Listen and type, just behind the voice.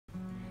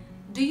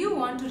Do you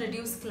want to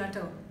reduce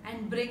clutter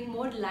and bring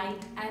more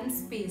light and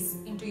space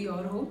into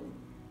your home?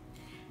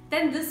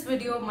 Then this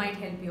video might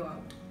help you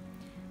out.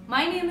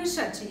 My name is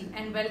Shachi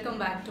and welcome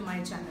back to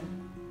my channel.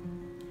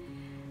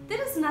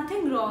 There is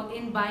nothing wrong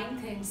in buying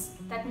things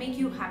that make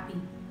you happy.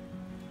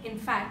 In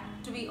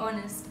fact, to be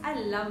honest, I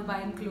love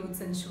buying clothes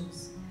and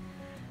shoes.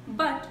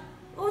 But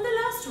over the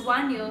last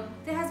 1 year,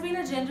 there has been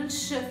a general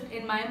shift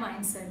in my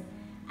mindset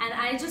and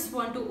I just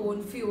want to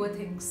own fewer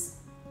things.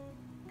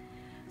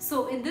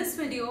 So in this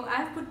video,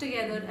 I've put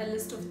together a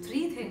list of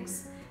 3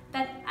 things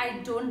that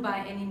I don't buy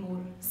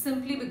anymore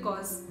simply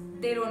because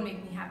they don't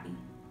make me happy.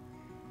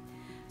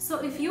 So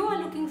if you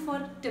are looking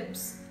for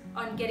tips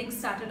on getting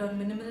started on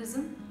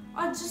minimalism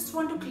or just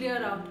want to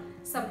clear out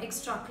some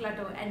extra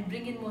clutter and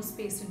bring in more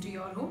space into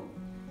your home,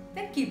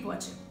 then keep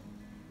watching.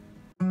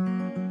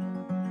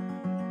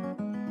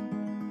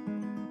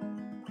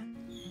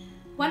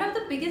 One of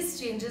the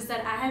biggest changes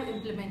that I have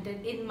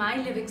implemented in my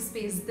living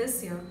space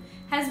this year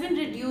has been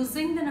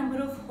reducing the number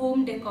of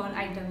home decor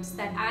items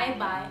that I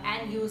buy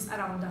and use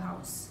around the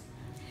house.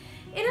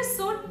 It is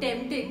so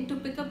tempting to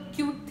pick up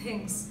cute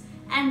things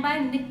and buy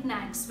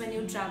knickknacks when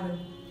you travel,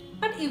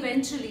 but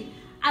eventually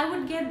I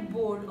would get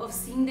bored of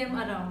seeing them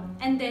around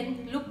and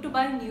then look to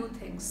buy new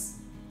things.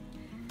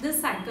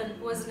 This cycle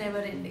was never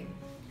ending.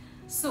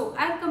 So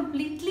I've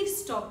completely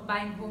stopped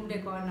buying home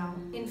decor now.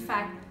 In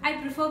fact, I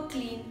prefer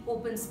clean,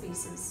 open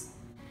spaces.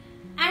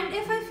 And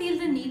if I feel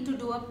the need to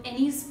do up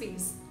any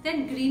space,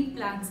 then green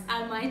plants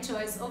are my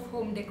choice of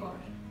home decor.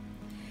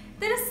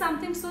 There is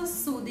something so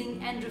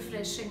soothing and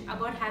refreshing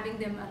about having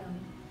them around.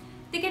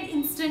 They can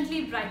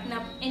instantly brighten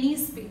up any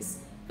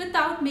space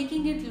without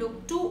making it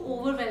look too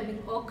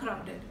overwhelming or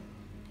crowded.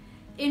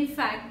 In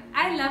fact,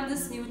 I love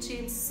this new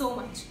change so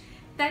much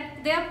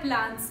that there are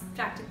plants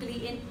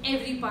practically in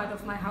every part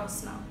of my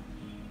house now.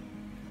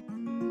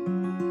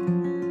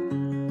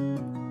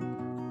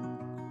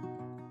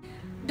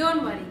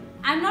 Don't worry,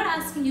 I'm not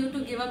asking you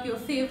to give up your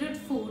favorite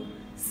food,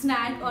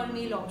 snack or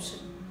meal option.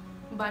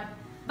 But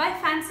by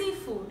fancy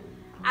food,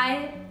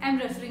 I am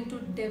referring to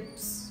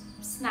dips,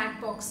 snack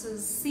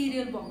boxes,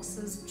 cereal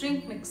boxes,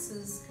 drink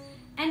mixes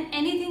and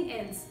anything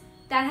else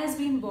that has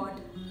been bought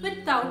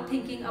without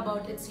thinking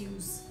about its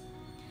use.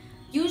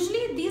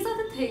 Usually these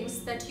are the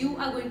things that you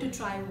are going to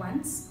try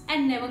once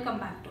and never come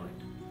back to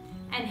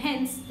it, and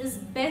hence is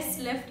best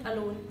left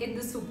alone in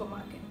the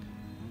supermarket.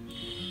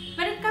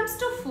 When it comes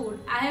to food,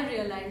 I have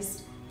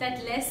realized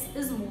that less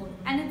is more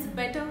and it's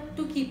better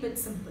to keep it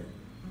simple.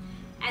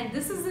 And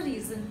this is the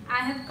reason I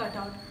have cut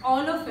out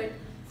all of it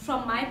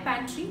from my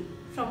pantry,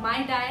 from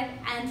my diet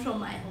and from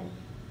my home.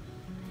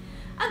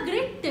 A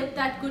great tip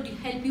that could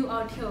help you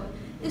out here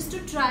is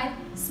to try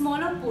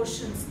smaller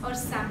portions or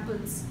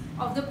samples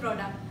of the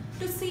product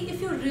to see if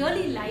you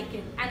really like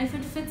it and if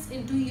it fits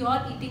into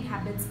your eating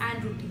habits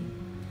and routine.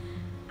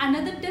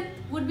 Another tip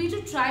would be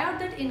to try out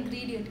that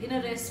ingredient in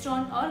a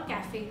restaurant or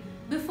cafe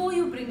before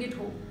you bring it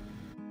home.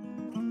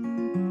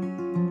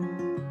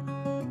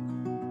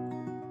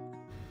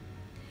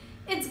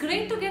 It's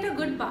great to get a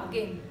good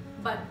bargain,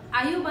 but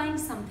are you buying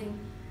something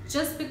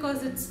just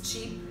because it's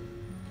cheap?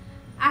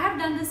 I have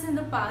done this in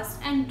the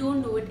past and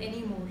don't do it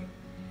anymore.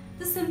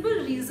 The simple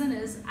reason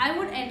is I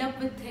would end up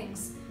with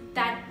things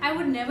that I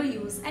would never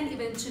use and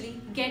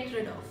eventually get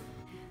rid of.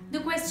 The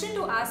question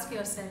to ask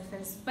yourself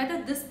is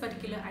whether this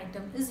particular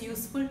item is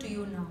useful to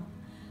you now.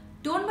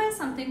 Don't buy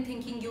something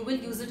thinking you will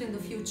use it in the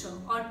future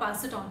or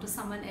pass it on to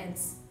someone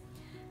else.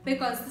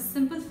 Because the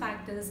simple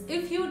fact is,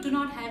 if you do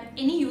not have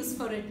any use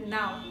for it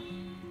now,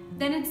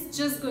 then it's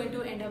just going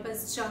to end up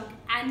as junk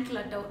and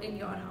clutter in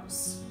your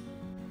house.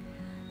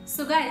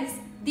 So guys,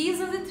 these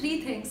are the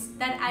 3 things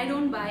that I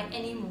don't buy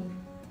anymore.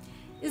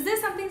 Is there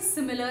something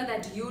similar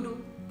that you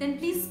do? Then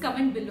please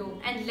comment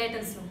below and let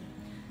us know.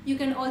 You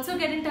can also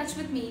get in touch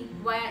with me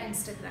via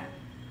Instagram.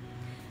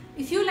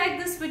 If you like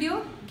this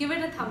video, give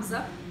it a thumbs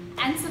up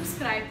and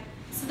subscribe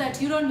so that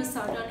you don't miss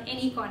out on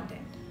any content.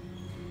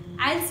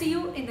 I'll see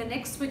you in the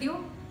next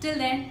video. Till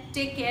then,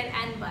 take care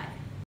and bye.